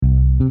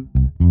Hello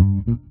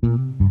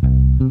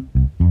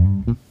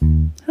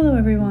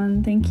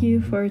everyone, thank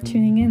you for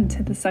tuning in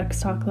to the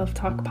Sex Talk Love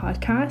Talk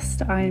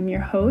podcast. I am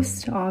your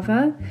host,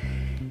 Ava,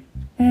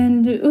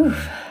 and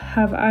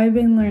have I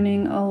been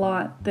learning a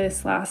lot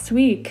this last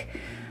week.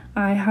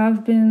 I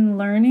have been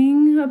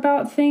learning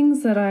about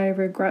things that I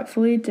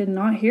regretfully did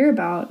not hear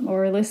about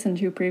or listen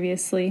to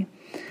previously.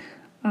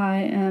 I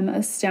am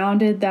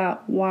astounded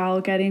that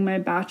while getting my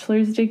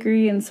bachelor's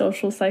degree in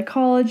social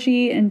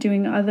psychology and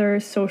doing other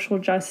social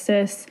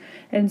justice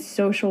and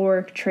social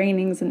work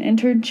trainings and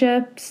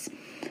internships,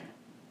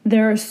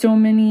 there are so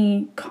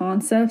many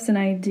concepts and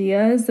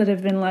ideas that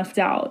have been left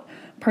out,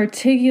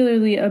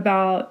 particularly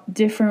about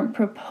different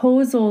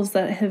proposals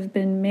that have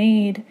been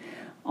made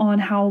on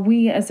how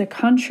we as a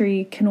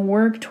country can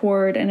work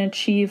toward and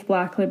achieve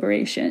Black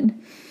liberation.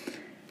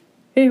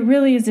 It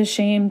really is a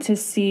shame to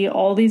see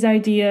all these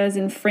ideas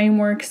and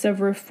frameworks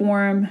of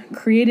reform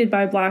created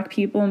by Black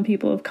people and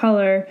people of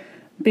color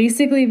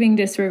basically being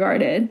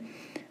disregarded.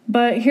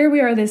 But here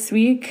we are this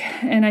week,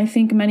 and I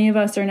think many of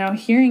us are now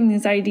hearing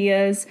these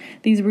ideas,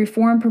 these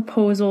reform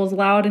proposals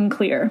loud and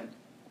clear.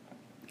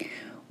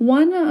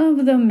 One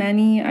of the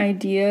many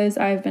ideas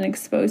I've been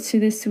exposed to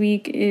this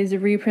week is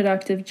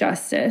reproductive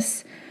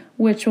justice,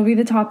 which will be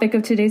the topic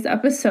of today's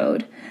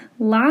episode.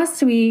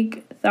 Last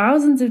week,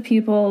 thousands of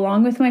people,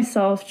 along with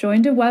myself,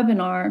 joined a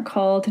webinar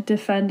called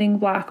Defending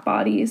Black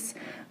Bodies,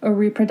 a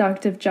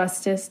reproductive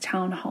justice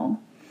town hall.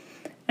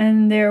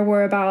 And there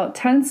were about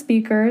 10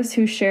 speakers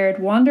who shared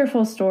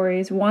wonderful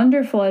stories,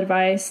 wonderful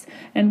advice,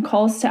 and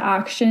calls to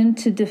action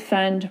to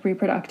defend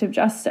reproductive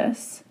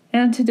justice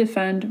and to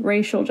defend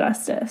racial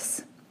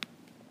justice.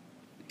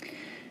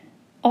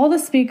 All the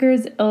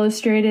speakers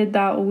illustrated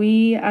that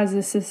we as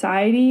a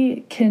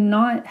society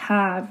cannot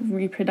have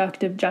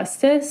reproductive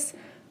justice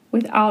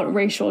without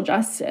racial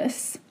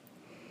justice.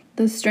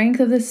 The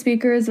strength of the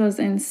speakers was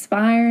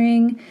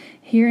inspiring.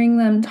 Hearing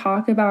them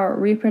talk about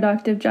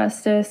reproductive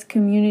justice,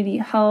 community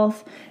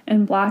health,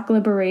 and Black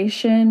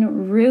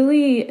liberation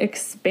really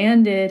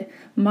expanded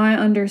my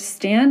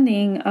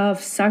understanding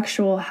of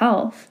sexual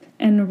health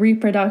and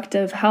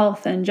reproductive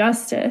health and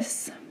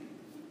justice.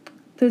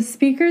 The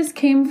speakers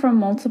came from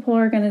multiple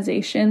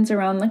organizations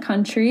around the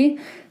country.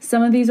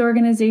 Some of these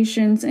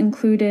organizations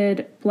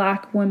included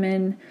Black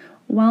Women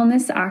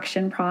Wellness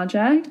Action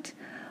Project,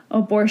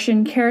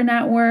 Abortion Care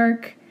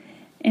Network,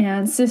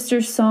 and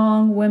Sister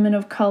Song Women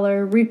of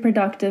Color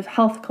Reproductive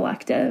Health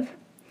Collective.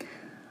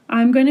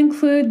 I'm going to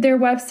include their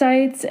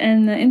websites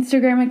and the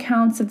Instagram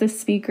accounts of the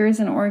speakers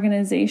and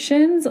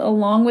organizations,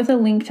 along with a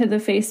link to the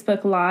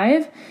Facebook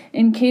Live,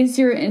 in case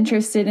you're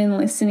interested in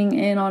listening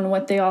in on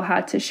what they all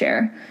had to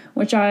share,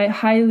 which I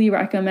highly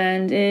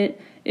recommend. It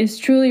is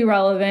truly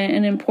relevant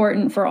and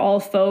important for all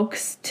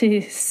folks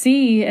to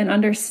see and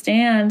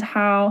understand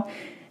how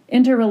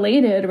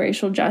interrelated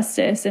racial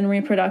justice and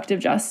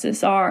reproductive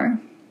justice are.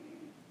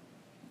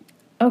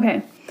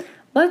 Okay,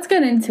 let's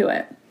get into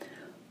it.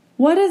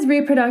 What is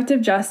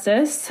reproductive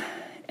justice,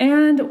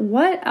 and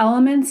what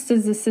elements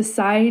does a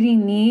society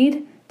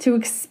need to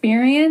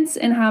experience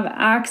and have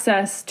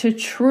access to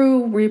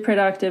true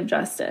reproductive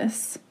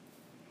justice?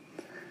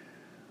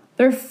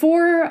 There are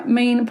 4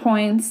 main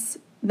points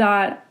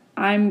that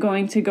I'm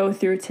going to go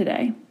through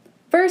today.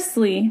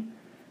 Firstly,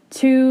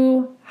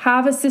 to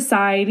have a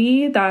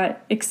society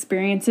that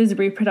experiences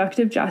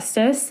reproductive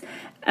justice,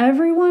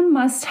 everyone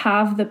must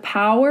have the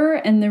power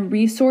and the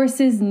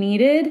resources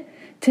needed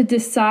to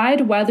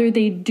decide whether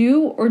they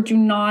do or do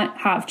not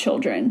have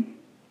children.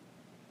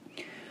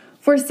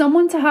 For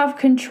someone to have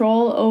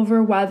control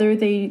over whether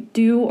they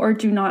do or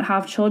do not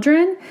have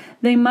children,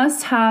 they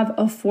must have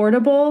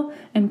affordable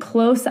and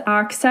close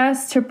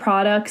access to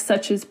products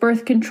such as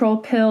birth control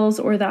pills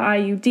or the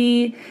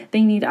IUD.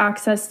 They need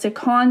access to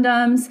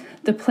condoms,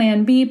 the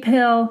Plan B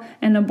pill,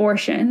 and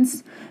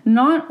abortions.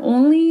 Not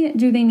only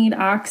do they need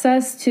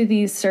access to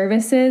these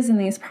services and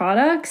these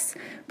products,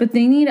 but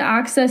they need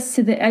access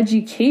to the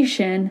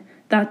education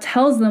that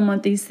tells them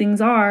what these things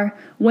are,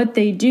 what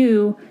they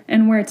do,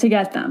 and where to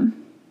get them.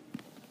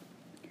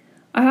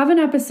 I have an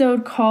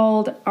episode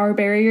called Our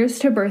Barriers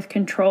to Birth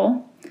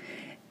Control,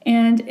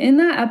 and in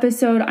that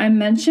episode, I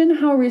mentioned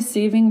how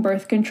receiving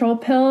birth control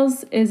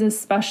pills is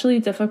especially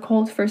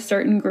difficult for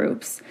certain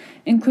groups,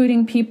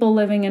 including people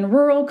living in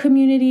rural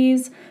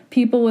communities,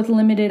 people with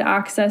limited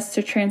access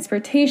to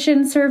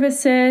transportation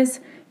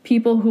services,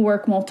 people who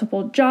work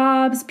multiple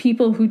jobs,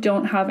 people who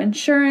don't have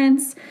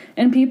insurance,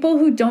 and people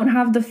who don't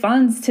have the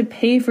funds to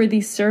pay for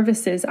these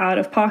services out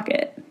of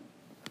pocket.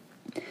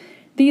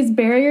 These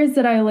barriers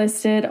that I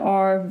listed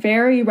are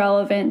very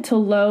relevant to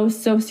low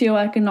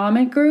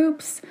socioeconomic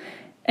groups,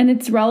 and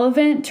it's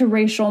relevant to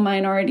racial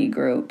minority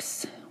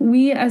groups.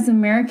 We as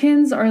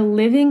Americans are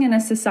living in a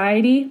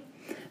society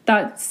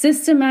that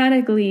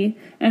systematically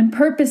and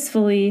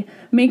purposefully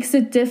makes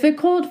it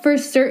difficult for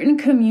certain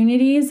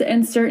communities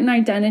and certain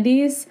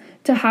identities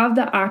to have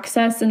the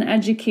access and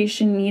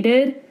education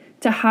needed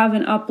to have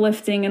an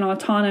uplifting and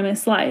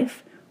autonomous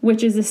life,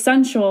 which is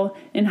essential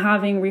in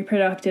having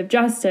reproductive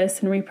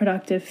justice and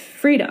reproductive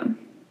freedom.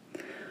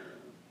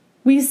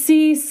 We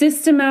see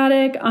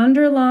systematic,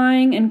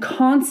 underlying, and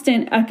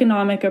constant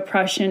economic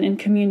oppression in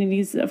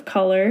communities of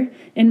color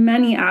in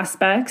many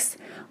aspects,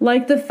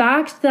 like the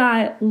fact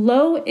that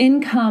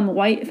low-income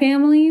white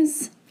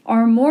families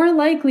are more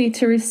likely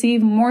to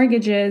receive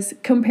mortgages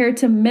compared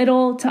to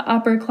middle to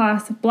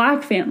upper-class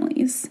Black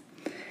families.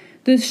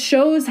 This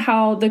shows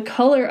how the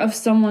color of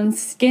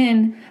someone's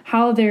skin,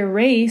 how their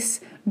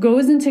race,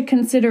 goes into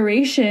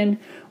consideration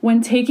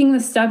when taking the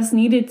steps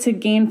needed to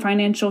gain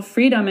financial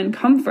freedom and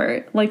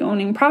comfort, like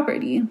owning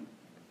property.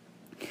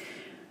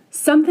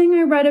 Something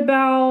I read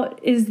about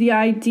is the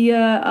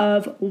idea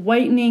of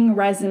whitening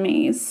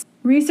resumes.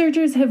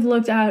 Researchers have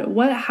looked at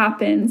what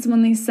happens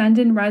when they send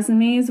in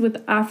resumes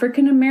with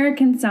African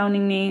American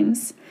sounding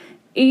names,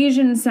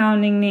 Asian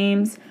sounding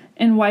names,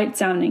 and white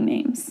sounding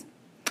names.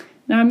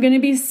 Now I'm going to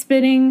be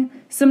spitting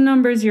some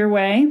numbers your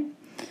way.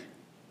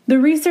 The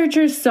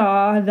researchers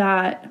saw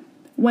that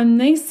when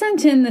they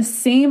sent in the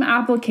same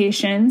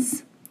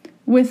applications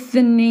with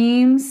the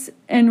names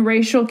and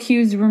racial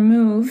cues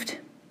removed,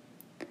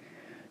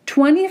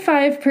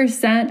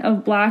 25%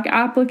 of Black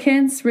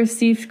applicants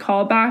received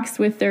callbacks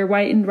with their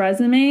whitened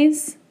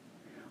resumes,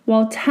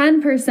 while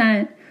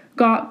 10%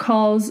 got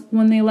calls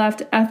when they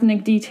left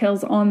ethnic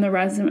details on the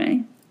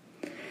resume.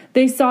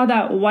 They saw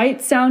that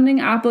white-sounding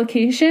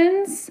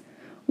applications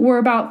were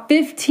about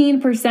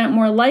 15%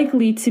 more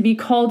likely to be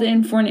called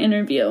in for an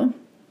interview.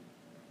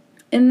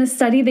 In the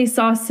study, they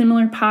saw a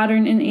similar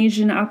pattern in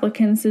Asian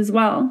applicants as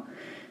well.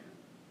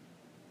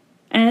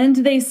 And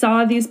they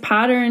saw these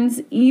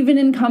patterns even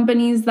in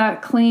companies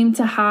that claim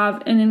to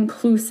have an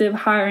inclusive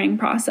hiring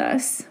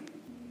process.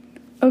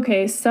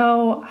 Okay,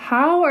 so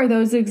how are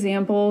those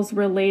examples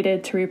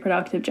related to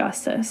reproductive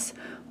justice?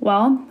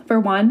 Well, for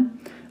one,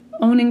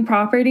 owning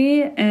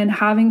property and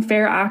having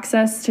fair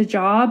access to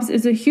jobs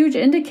is a huge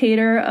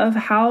indicator of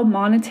how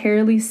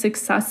monetarily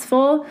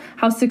successful,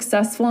 how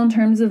successful in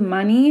terms of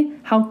money,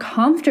 how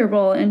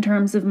comfortable in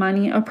terms of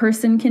money a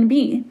person can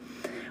be.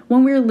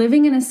 When we're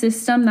living in a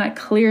system that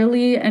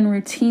clearly and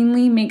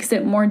routinely makes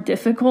it more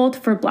difficult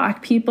for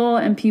Black people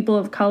and people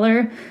of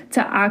color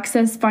to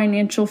access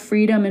financial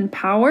freedom and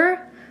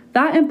power,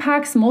 that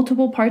impacts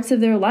multiple parts of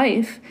their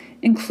life,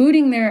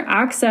 including their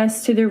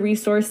access to the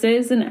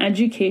resources and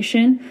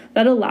education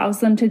that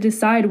allows them to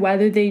decide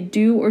whether they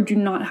do or do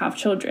not have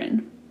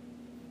children.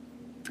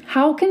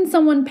 How can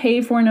someone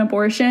pay for an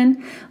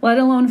abortion, let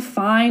alone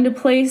find a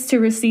place to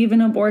receive an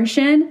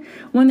abortion,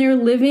 when they're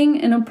living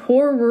in a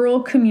poor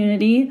rural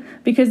community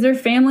because their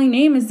family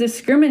name is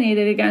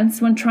discriminated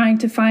against when trying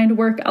to find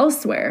work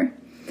elsewhere?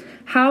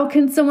 How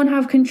can someone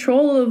have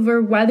control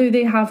over whether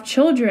they have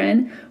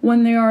children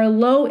when they are a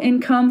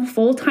low-income,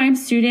 full-time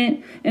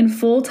student and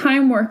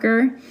full-time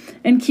worker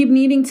and keep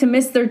needing to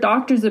miss their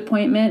doctor's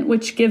appointment,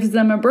 which gives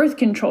them a birth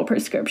control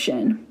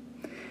prescription?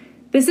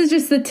 This is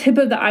just the tip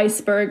of the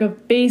iceberg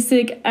of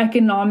basic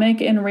economic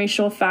and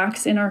racial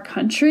facts in our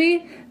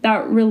country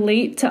that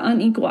relate to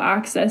unequal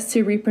access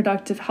to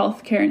reproductive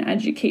health care and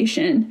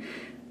education.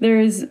 There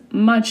is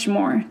much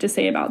more to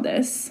say about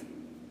this.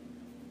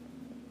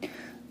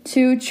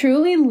 To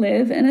truly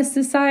live in a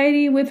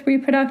society with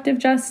reproductive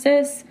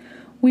justice,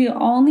 we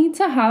all need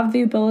to have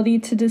the ability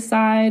to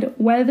decide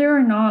whether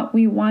or not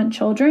we want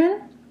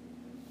children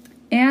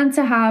and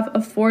to have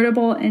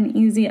affordable and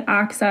easy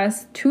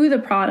access to the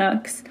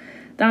products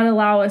that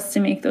allow us to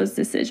make those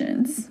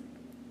decisions.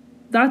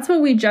 That's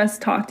what we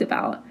just talked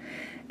about.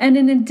 And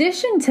in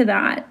addition to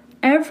that,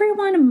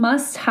 everyone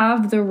must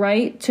have the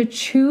right to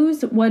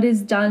choose what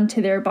is done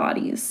to their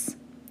bodies.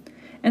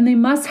 And they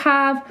must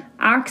have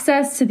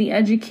access to the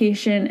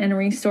education and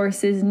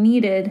resources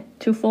needed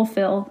to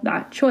fulfill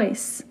that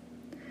choice.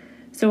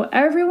 So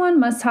everyone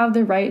must have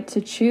the right to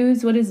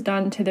choose what is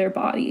done to their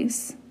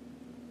bodies.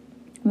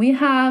 We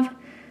have,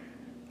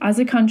 as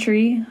a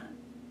country,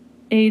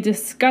 a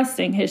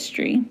disgusting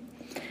history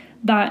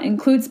that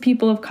includes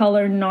people of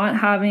color not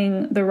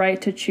having the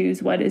right to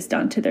choose what is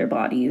done to their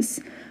bodies.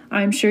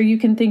 I'm sure you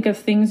can think of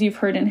things you've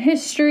heard in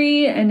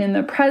history and in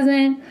the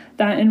present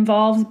that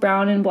involves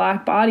brown and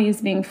Black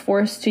bodies being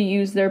forced to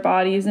use their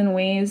bodies in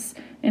ways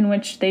in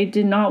which they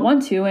did not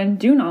want to and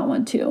do not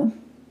want to.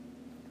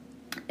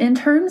 In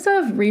terms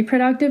of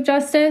reproductive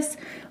justice,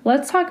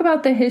 let's talk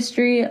about the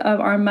history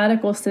of our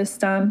medical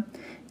system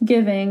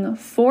giving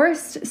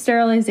forced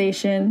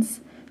sterilizations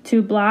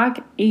to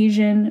Black,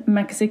 Asian,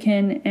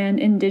 Mexican, and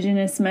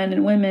Indigenous men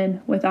and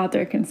women without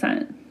their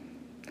consent.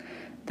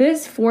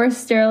 This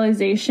forced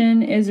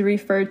sterilization is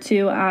referred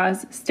to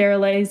as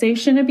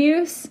sterilization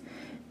abuse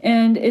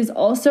and is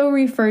also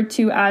referred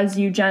to as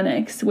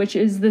eugenics, which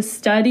is the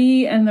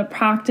study and the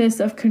practice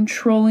of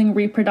controlling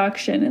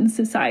reproduction in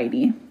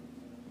society.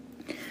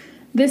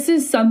 This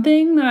is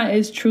something that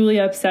is truly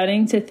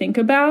upsetting to think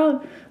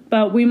about,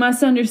 but we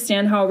must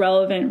understand how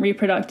relevant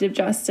reproductive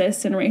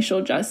justice and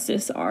racial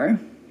justice are.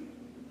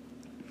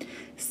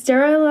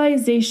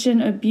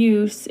 Sterilization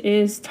abuse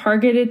is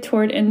targeted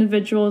toward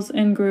individuals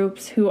and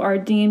groups who are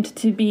deemed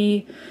to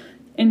be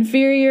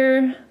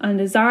inferior,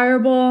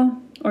 undesirable,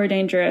 or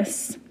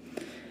dangerous.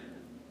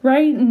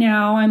 Right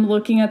now, I'm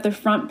looking at the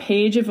front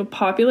page of a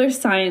popular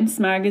science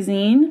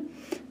magazine.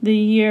 The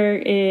year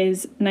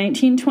is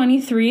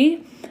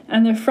 1923,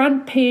 and the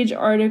front page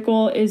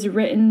article is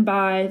written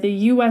by the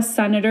U.S.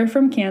 Senator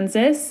from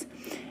Kansas,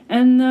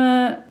 and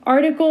the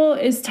article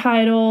is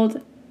titled,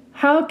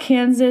 "How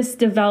Kansas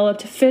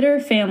Developed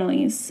Fitter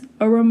Families,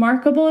 a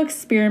Remarkable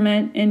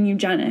Experiment in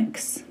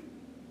Eugenics."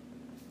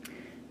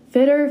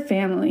 Fitter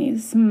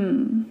families.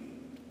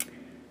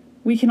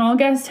 We can all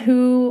guess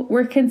who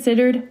were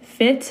considered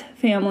fit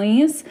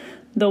families: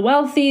 the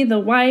wealthy, the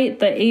white,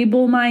 the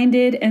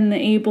able-minded, and the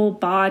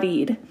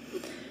able-bodied.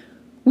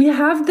 We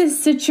have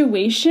this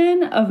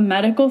situation of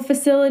medical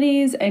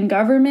facilities and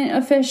government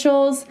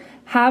officials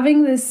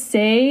having the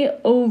say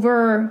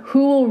over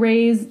who will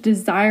raise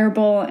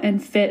desirable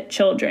and fit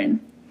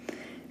children.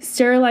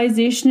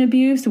 Sterilization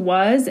abuse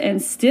was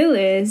and still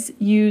is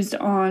used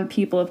on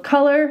people of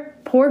color,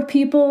 poor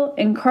people,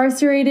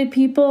 incarcerated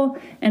people,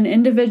 and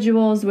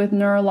individuals with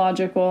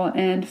neurological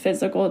and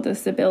physical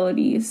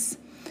disabilities.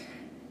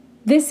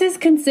 This is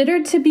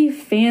considered to be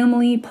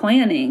family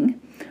planning.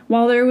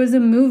 While there was a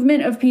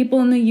movement of people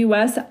in the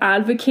U.S.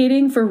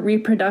 advocating for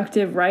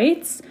reproductive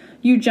rights,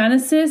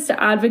 eugenicists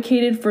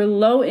advocated for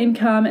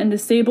low-income and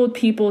disabled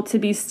people to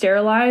be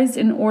sterilized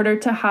in order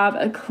to have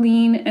a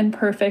clean and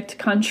perfect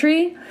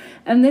country,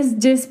 and this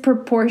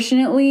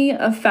disproportionately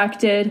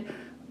affected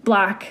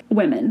Black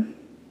women.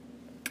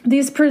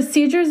 These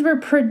procedures were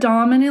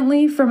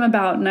predominantly from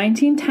about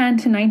 1910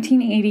 to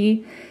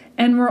 1980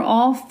 and were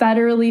all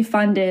federally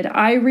funded.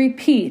 I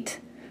repeat,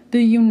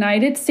 the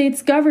United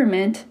States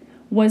government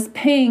was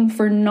paying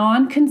for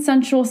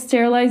non-consensual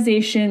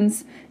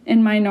sterilizations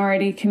in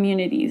minority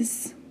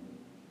communities.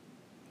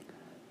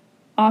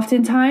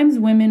 Oftentimes,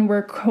 women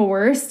were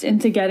coerced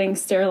into getting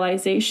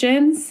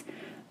sterilizations.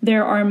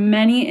 There are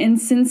many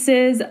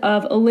instances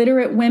of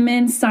illiterate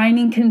women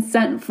signing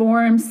consent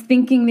forms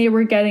thinking they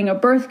were getting a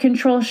birth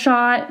control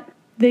shot.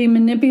 They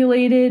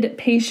manipulated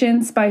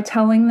patients by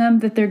telling them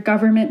that their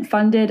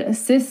government-funded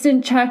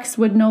assistance checks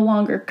would no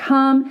longer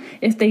come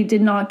if they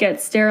did not get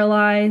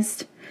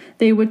sterilized.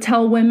 They would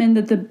tell women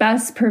that the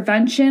best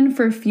prevention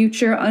for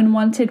future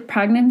unwanted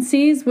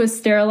pregnancies was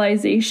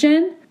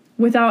sterilization,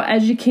 without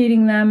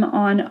educating them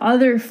on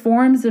other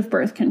forms of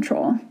birth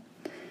control.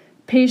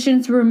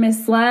 Patients were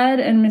misled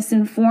and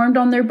misinformed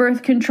on their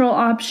birth control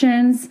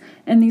options,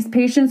 and these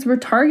patients were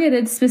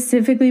targeted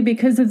specifically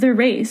because of their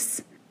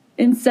race.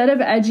 Instead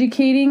of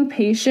educating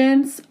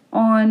patients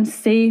on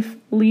safe,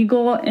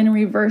 legal, and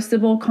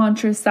reversible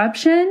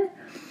contraception,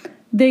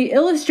 they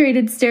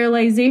illustrated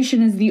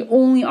sterilization as the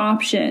only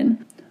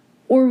option,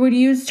 or would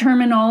use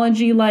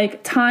terminology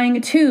like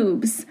tying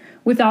tubes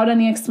without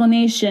any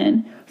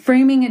explanation,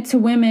 framing it to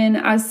women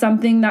as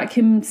something that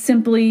can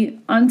simply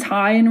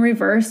untie and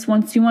reverse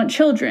once you want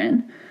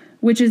children,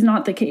 which is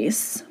not the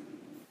case.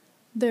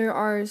 There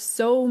are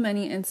so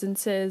many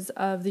instances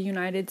of the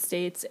United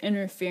States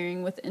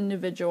interfering with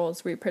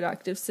individuals'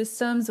 reproductive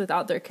systems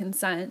without their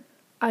consent.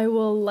 I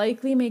will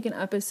likely make an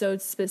episode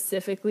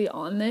specifically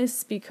on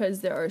this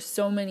because there are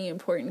so many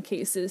important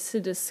cases to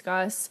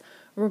discuss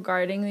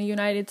regarding the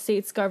United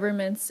States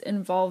government's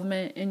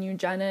involvement in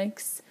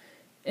eugenics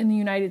in the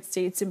United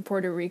States and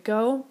Puerto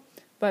Rico.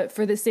 But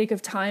for the sake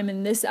of time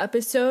in this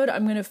episode,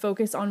 I'm going to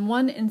focus on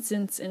one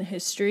instance in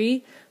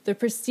history, the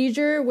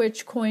procedure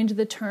which coined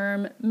the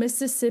term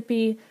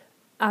Mississippi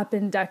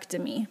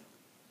appendectomy.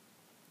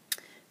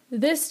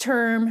 This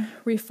term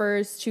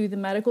refers to the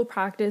medical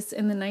practice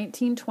in the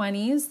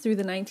 1920s through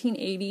the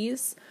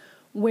 1980s,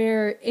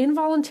 where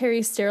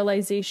involuntary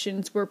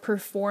sterilizations were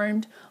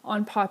performed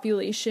on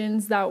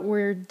populations that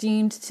were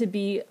deemed to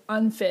be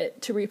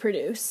unfit to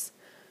reproduce.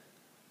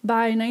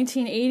 By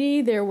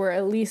 1980, there were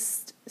at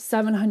least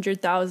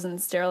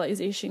 700,000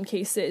 sterilization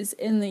cases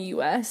in the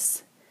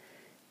U.S.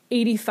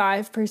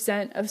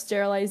 85% of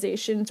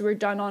sterilizations were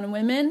done on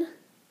women.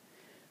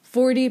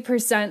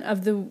 40%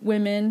 of the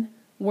women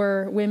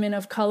were women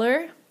of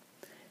color.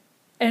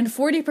 And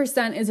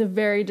 40% is a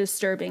very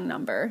disturbing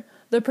number.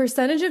 The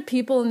percentage of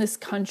people in this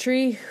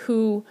country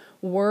who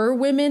were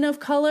women of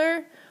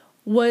color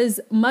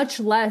was much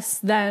less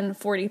than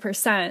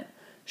 40%.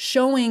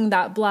 Showing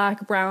that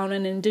Black, brown,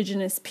 and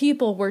indigenous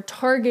people were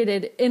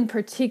targeted in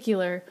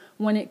particular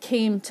when it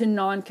came to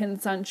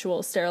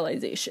non-consensual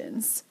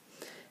sterilizations.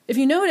 If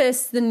you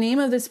notice, the name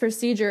of this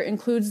procedure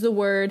includes the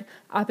word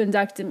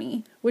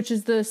appendectomy, which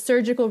is the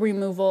surgical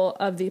removal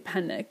of the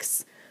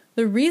appendix.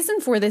 The reason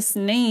for this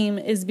name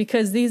is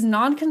because these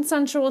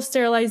non-consensual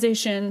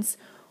sterilizations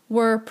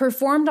were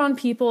performed on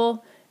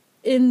people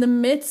in the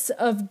midst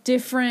of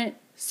different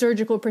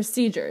surgical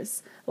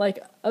procedures, like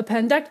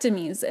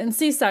appendectomies and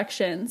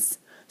C-sections.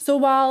 So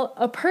while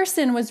a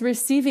person was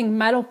receiving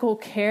medical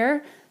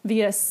care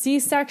via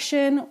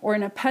C-section or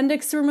an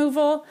appendix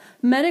removal,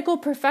 medical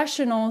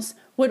professionals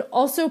would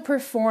also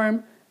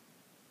perform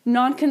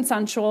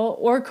non-consensual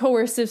or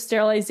coercive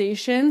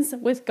sterilizations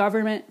with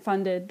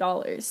government-funded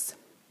dollars.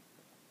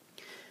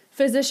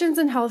 Physicians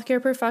and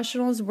healthcare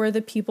professionals were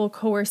the people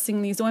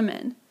coercing these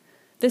women.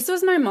 This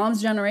was my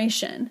mom's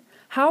generation.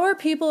 How are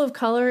people of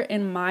color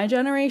in my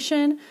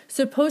generation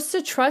supposed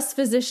to trust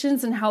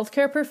physicians and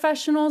healthcare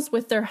professionals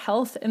with their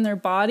health and their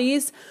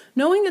bodies,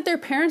 knowing that their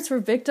parents were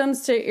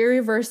victims to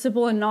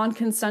irreversible and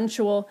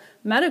non-consensual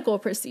medical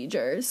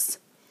procedures?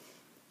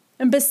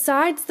 And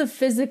besides the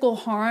physical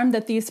harm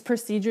that these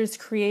procedures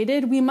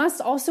created, we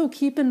must also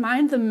keep in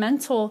mind the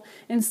mental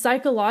and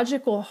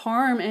psychological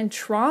harm and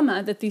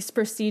trauma that these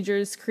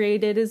procedures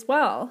created as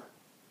well.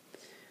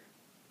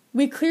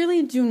 We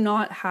clearly do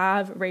not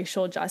have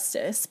racial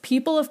justice.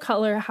 People of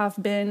color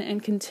have been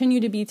and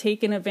continue to be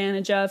taken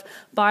advantage of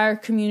by our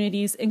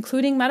communities,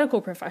 including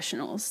medical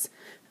professionals.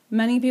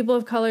 Many people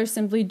of color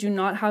simply do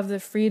not have the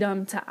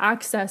freedom to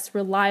access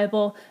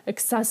reliable,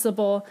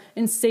 accessible,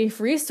 and safe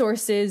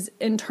resources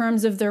in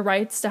terms of their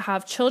rights to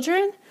have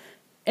children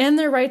and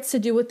their rights to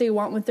do what they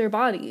want with their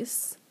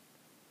bodies.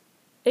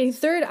 A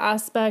third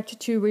aspect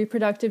to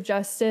reproductive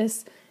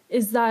justice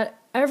is that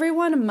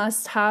everyone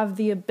must have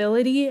the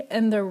ability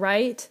and the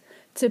right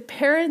to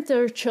parent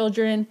their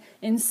children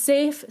in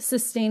safe,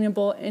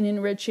 sustainable, and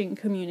enriching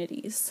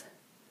communities.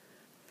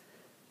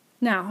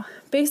 Now,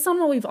 based on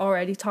what we've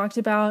already talked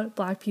about,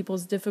 Black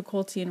people's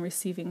difficulty in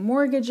receiving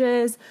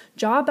mortgages,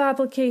 job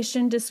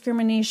application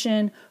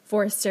discrimination,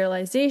 forced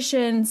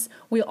sterilizations,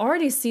 we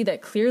already see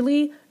that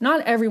clearly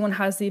not everyone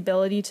has the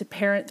ability to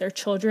parent their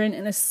children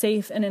in a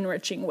safe and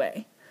enriching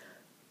way.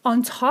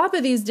 On top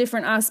of these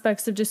different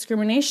aspects of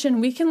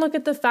discrimination, we can look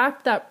at the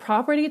fact that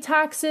property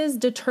taxes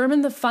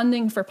determine the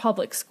funding for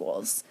public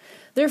schools.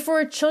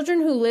 Therefore,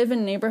 children who live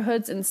in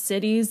neighborhoods and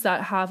cities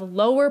that have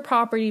lower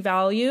property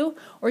value,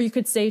 or you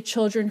could say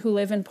children who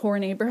live in poor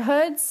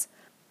neighborhoods,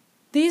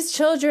 these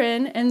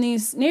children in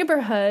these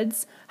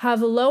neighborhoods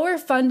have lower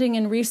funding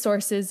and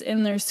resources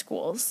in their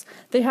schools.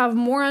 They have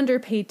more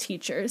underpaid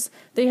teachers.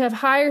 They have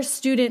higher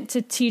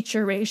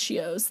student-to-teacher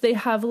ratios. They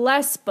have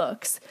less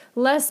books,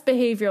 less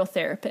behavioral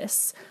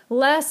therapists,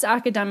 less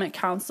academic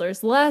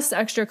counselors, less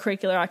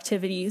extracurricular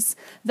activities.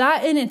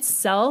 That in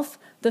itself,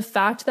 the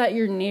fact that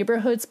your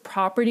neighborhood's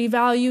property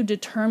value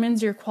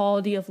determines your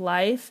quality of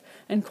life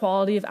and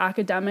quality of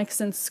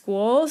academics in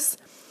schools,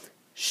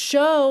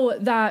 show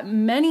that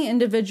many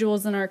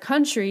individuals in our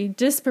country,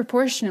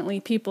 disproportionately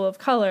people of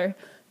color,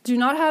 do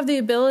not have the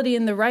ability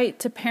and the right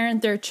to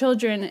parent their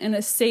children in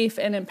a safe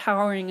and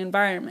empowering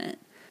environment.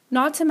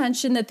 Not to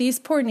mention that these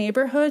poor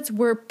neighborhoods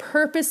were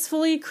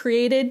purposefully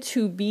created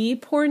to be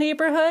poor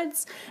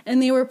neighborhoods,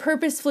 and they were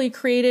purposefully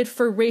created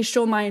for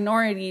racial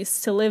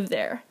minorities to live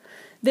there.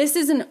 This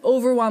is an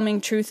overwhelming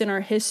truth in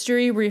our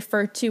history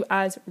referred to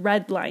as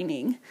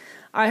redlining.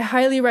 I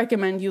highly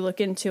recommend you look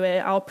into it.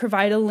 I'll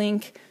provide a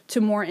link to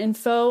more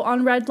info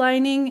on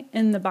redlining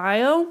in the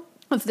bio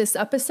of this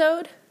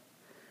episode.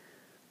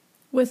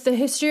 With the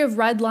history of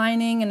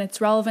redlining and its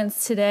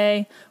relevance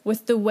today,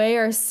 with the way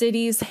our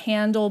cities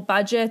handle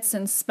budgets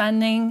and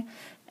spending,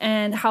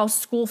 and how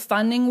school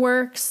funding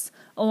works,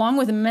 along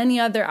with many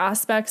other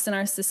aspects in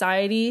our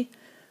society,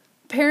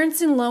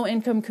 parents in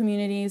low-income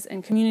communities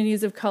and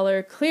communities of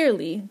color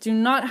clearly do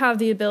not have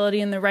the ability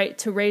and the right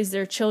to raise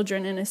their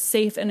children in a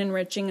safe and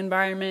enriching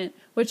environment,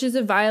 which is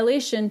a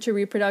violation to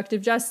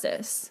reproductive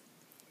justice.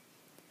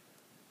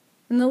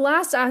 And the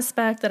last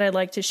aspect that I'd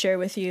like to share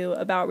with you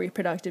about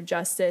reproductive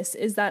justice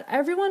is that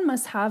everyone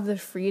must have the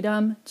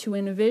freedom to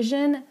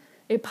envision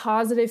a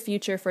positive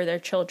future for their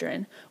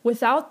children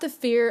without the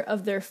fear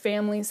of their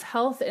family's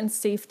health and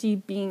safety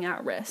being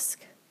at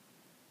risk.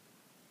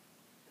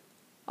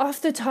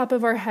 Off the top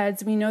of our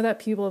heads, we know that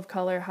people of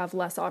color have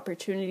less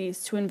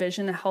opportunities to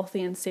envision a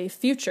healthy and safe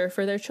future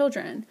for their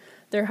children.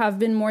 There have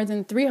been more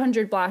than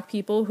 300 Black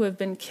people who have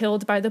been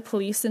killed by the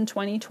police in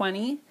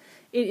 2020.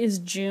 It is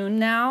June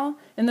now.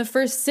 In the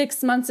first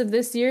 6 months of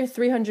this year,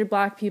 300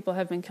 Black people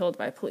have been killed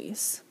by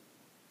police.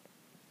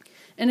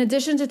 In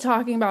addition to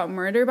talking about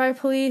murder by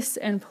police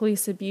and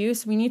police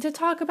abuse, we need to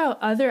talk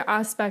about other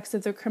aspects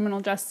of the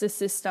criminal justice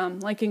system,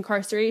 like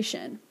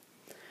incarceration.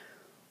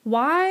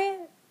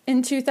 Why,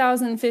 in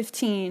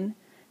 2015,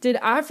 did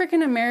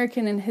African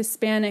American and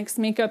Hispanics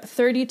make up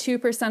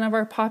 32% of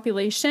our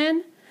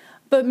population,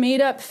 but made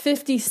up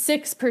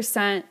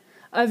 56%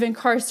 of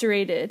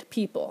incarcerated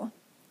people?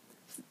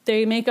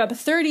 They make up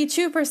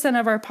 32%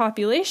 of our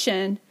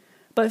population,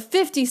 but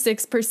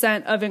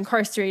 56% of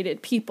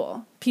incarcerated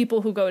people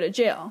who go to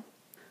jail.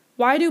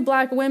 Why do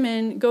Black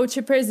women go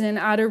to prison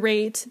at a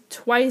rate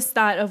twice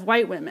that of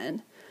white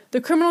women?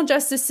 The criminal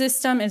justice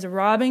system is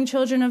robbing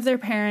children of their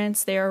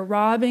parents. They are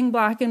robbing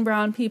Black and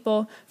brown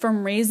people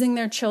from raising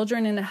their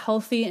children in a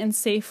healthy and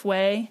safe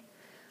way.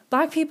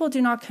 Black people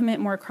do not commit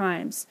more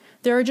crimes.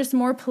 There are just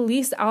more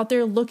police out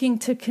there looking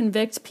to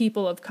convict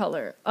people of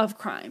color of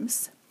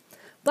crimes.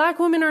 Black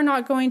women are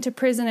not going to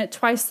prison at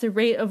twice the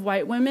rate of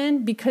white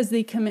women because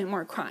they commit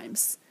more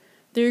crimes.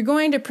 They're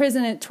going to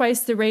prison at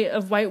twice the rate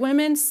of white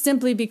women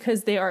simply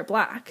because they are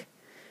Black.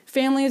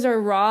 Families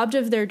are robbed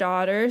of their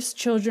daughters,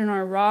 children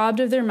are robbed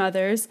of their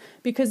mothers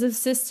because of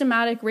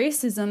systematic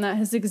racism that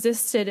has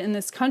existed in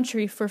this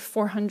country for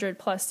 400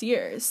 plus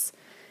years.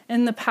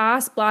 In the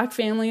past, Black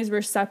families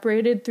were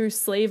separated through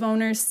slave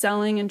owners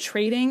selling and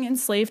trading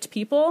enslaved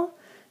people.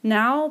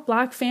 Now,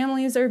 Black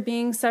families are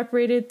being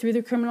separated through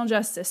the criminal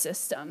justice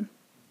system.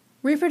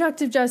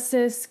 Reproductive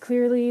justice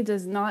clearly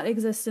does not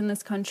exist in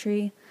this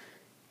country.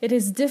 It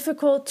is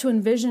difficult to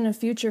envision a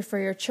future for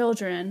your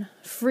children,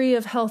 free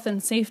of health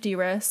and safety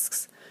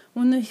risks,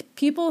 when the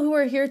people who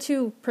are here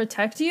to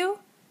protect you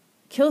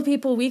kill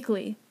people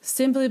weekly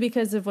simply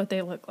because of what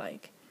they look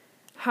like.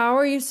 How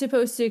are you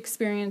supposed to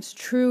experience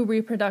true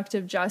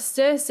reproductive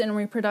justice and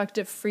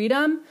reproductive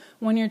freedom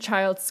when your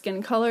child's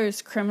skin color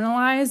is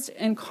criminalized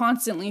and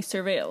constantly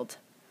surveilled?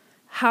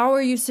 How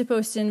are you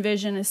supposed to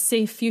envision a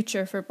safe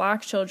future for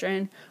Black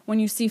children when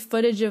you see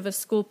footage of a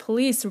school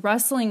police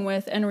wrestling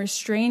with and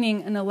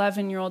restraining an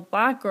 11-year-old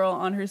Black girl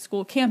on her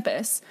school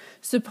campus,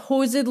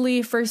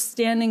 supposedly for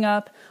standing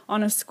up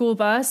on a school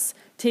bus,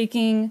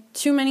 taking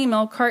too many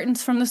milk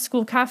cartons from the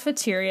school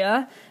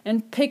cafeteria,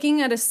 and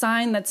picking at a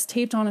sign that's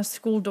taped on a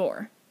school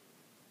door?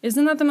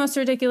 Isn't that the most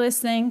ridiculous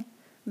thing?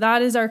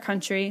 That is our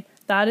country.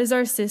 That is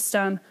our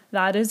system.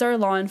 That is our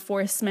law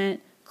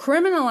enforcement,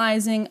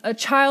 criminalizing a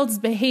child's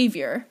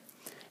behavior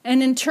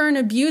and in turn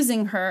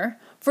abusing her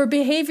for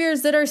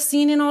behaviors that are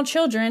seen in all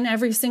children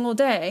every single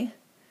day.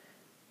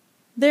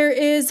 There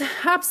is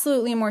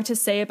absolutely more to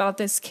say about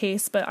this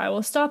case, but I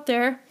will stop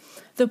there.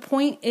 The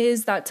point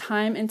is that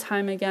time and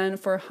time again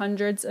for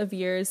hundreds of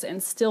years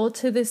and still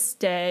to this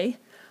day,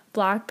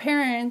 Black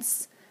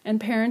parents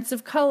and parents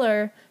of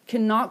color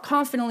cannot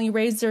confidently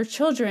raise their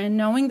children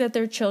knowing that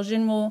their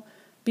children will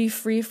be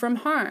free from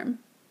harm.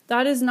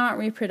 That is not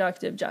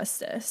reproductive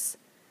justice.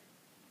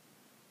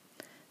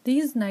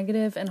 These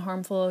negative and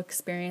harmful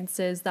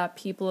experiences that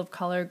people of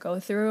color go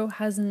through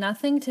has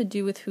nothing to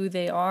do with who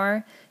they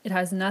are. It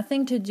has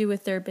nothing to do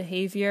with their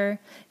behavior.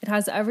 It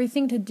has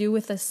everything to do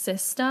with a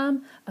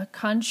system, a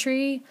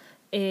country,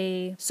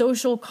 a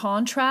social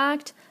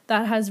contract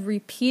that has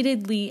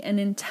repeatedly and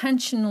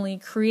intentionally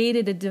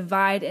created a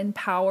divide in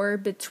power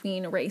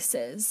between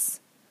races.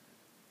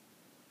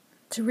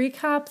 To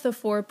recap the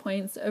 4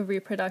 points of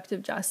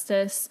reproductive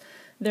justice,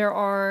 there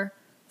are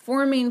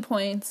 4 main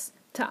points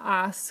to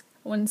ask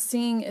when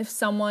seeing if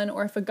someone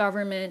or if a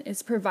government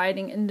is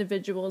providing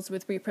individuals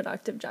with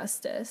reproductive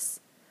justice.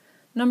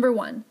 Number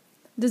 1,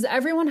 does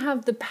everyone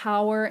have the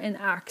power and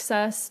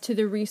access to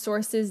the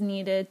resources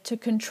needed to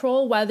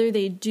control whether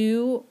they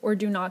do or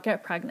do not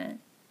get pregnant?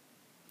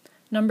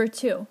 Number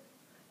 2,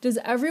 does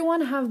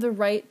everyone have the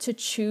right to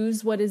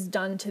choose what is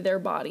done to their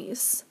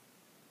bodies?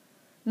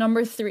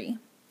 Number 3,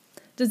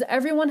 does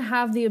everyone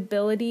have the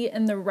ability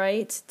and the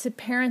right to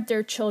parent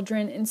their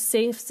children in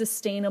safe,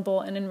 sustainable,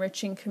 and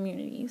enriching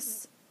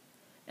communities?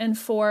 And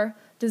 4,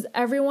 does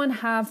everyone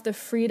have the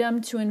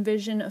freedom to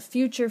envision a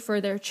future for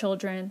their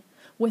children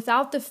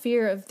without the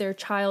fear of their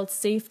child's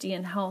safety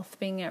and health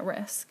being at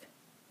risk?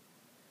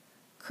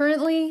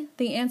 Currently,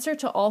 the answer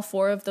to all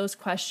 4 of those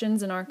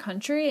questions in our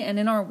country and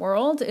in our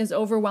world is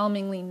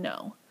overwhelmingly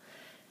no.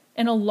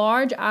 And a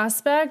large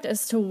aspect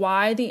as to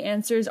why the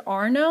answers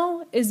are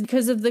no is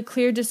because of the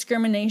clear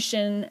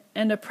discrimination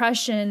and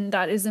oppression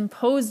that is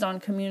imposed on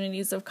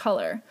communities of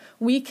color.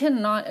 We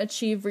cannot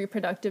achieve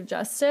reproductive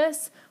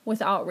justice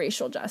without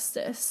racial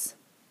justice.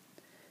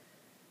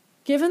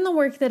 Given the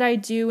work that I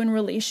do in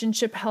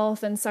relationship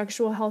health and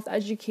sexual health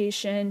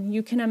education,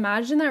 you can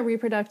imagine that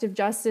reproductive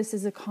justice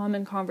is a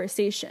common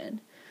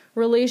conversation.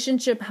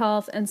 Relationship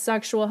health and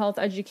sexual health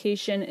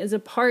education is a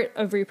part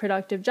of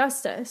reproductive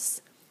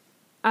justice.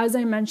 As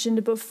I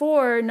mentioned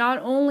before, not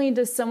only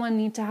does someone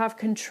need to have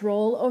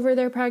control over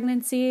their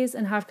pregnancies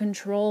and have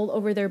control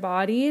over their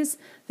bodies,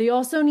 they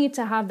also need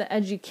to have the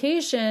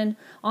education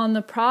on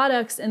the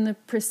products and the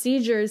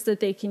procedures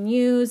that they can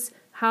use,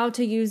 how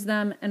to use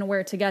them, and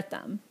where to get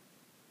them.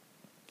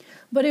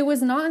 But it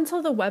was not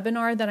until the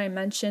webinar that I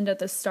mentioned at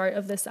the start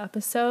of this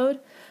episode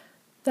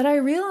that I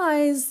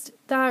realized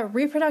that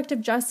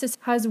reproductive justice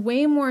has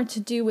way more to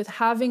do with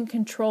having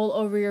control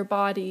over your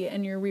body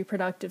and your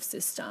reproductive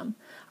system.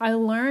 I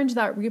learned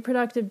that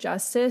reproductive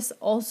justice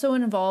also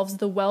involves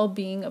the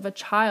well-being of a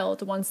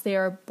child once they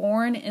are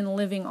born and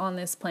living on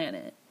this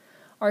planet.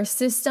 Our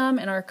system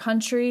and our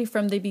country,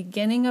 from the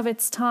beginning of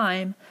its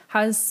time,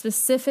 has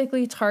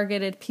specifically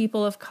targeted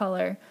people of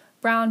color,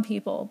 brown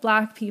people,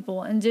 Black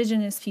people,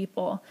 indigenous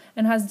people,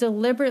 and has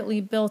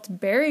deliberately built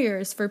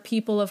barriers for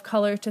people of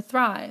color to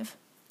thrive.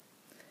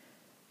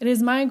 It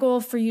is my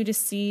goal for you to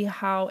see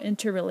how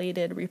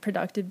interrelated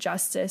reproductive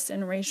justice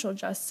and racial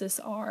justice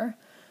are.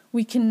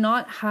 We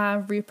cannot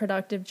have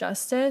reproductive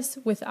justice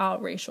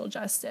without racial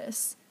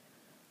justice.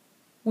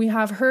 We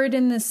have heard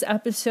in this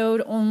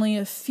episode only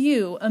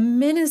a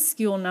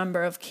minuscule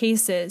number of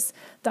cases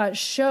that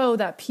show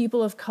that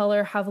people of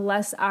color have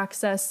less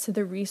access to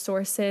the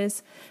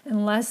resources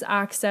and less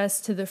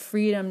access to the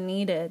freedom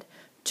needed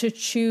to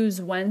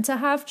choose when to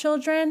have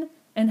children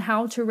and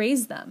how to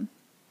raise them.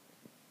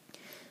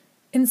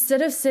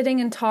 Instead of sitting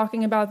and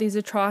talking about these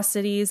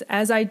atrocities,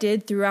 as I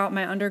did throughout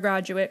my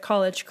undergraduate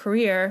college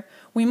career,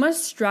 we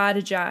must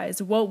strategize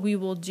what we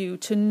will do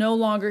to no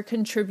longer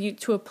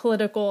contribute to a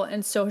political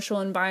and social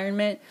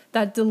environment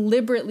that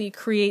deliberately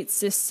creates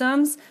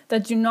systems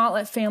that do not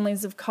let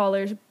families of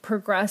color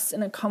progress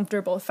in a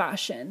comfortable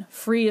fashion,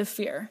 free of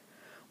fear.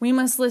 We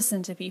must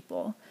listen to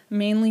people,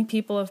 mainly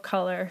people of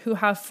color, who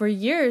have for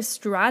years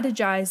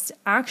strategized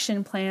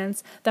action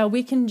plans that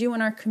we can do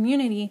in our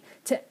community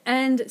to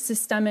end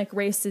systemic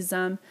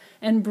racism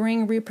and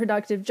bring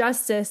reproductive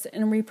justice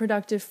and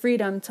reproductive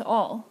freedom to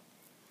all.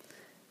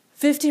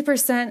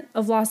 50%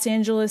 of Los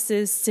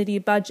Angeles' city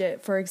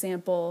budget, for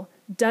example,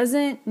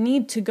 doesn't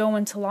need to go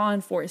into law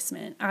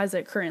enforcement as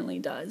it currently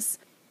does.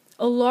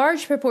 A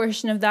large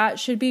proportion of that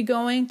should be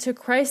going to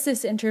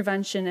crisis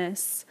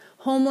interventionists,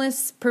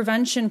 homeless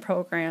prevention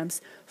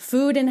programs,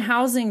 food and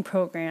housing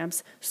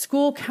programs,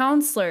 school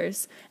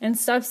counselors, and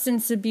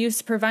substance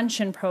abuse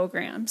prevention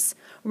programs.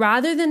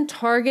 Rather than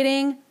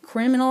targeting,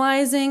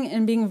 criminalizing,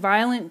 and being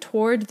violent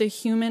toward the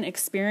human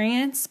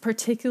experience,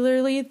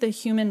 particularly the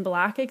human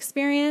Black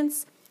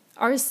experience,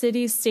 our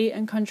city, state,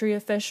 and country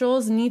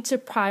officials need to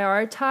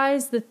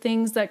prioritize the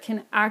things that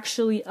can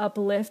actually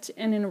uplift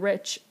and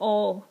enrich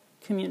all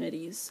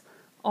communities.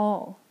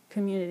 All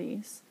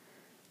communities.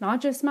 Not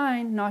just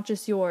mine, not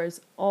just yours,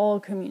 all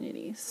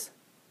communities.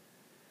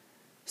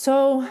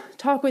 So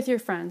talk with your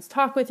friends,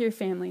 talk with your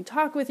family,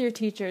 talk with your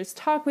teachers,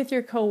 talk with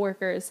your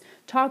coworkers,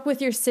 talk with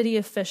your city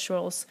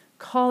officials.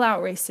 Call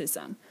out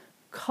racism.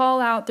 Call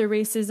out the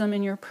racism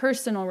in your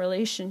personal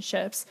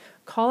relationships.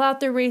 Call out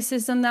the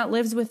racism that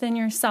lives within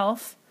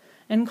yourself.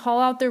 And call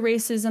out the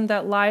racism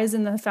that lies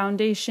in the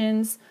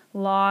foundations,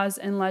 laws,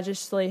 and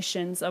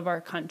legislations of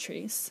our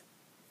countries.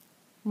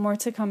 More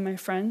to come, my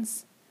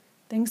friends.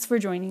 Thanks for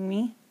joining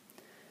me.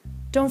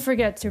 Don't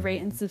forget to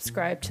rate and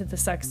subscribe to the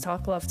Sex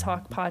Talk, Love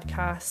Talk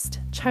podcast.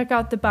 Check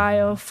out the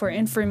bio for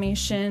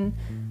information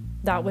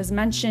that was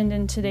mentioned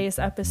in today's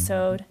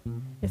episode.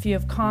 If you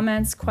have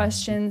comments,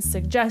 questions,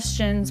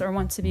 suggestions, or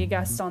want to be a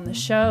guest on the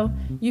show,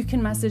 you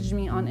can message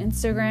me on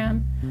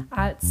Instagram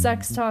at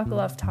Sex Talk,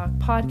 Love Talk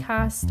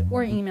podcast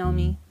or email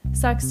me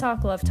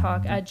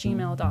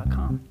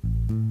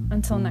sextalklovetalk@gmail.com.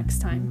 Until next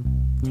time,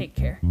 take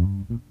care.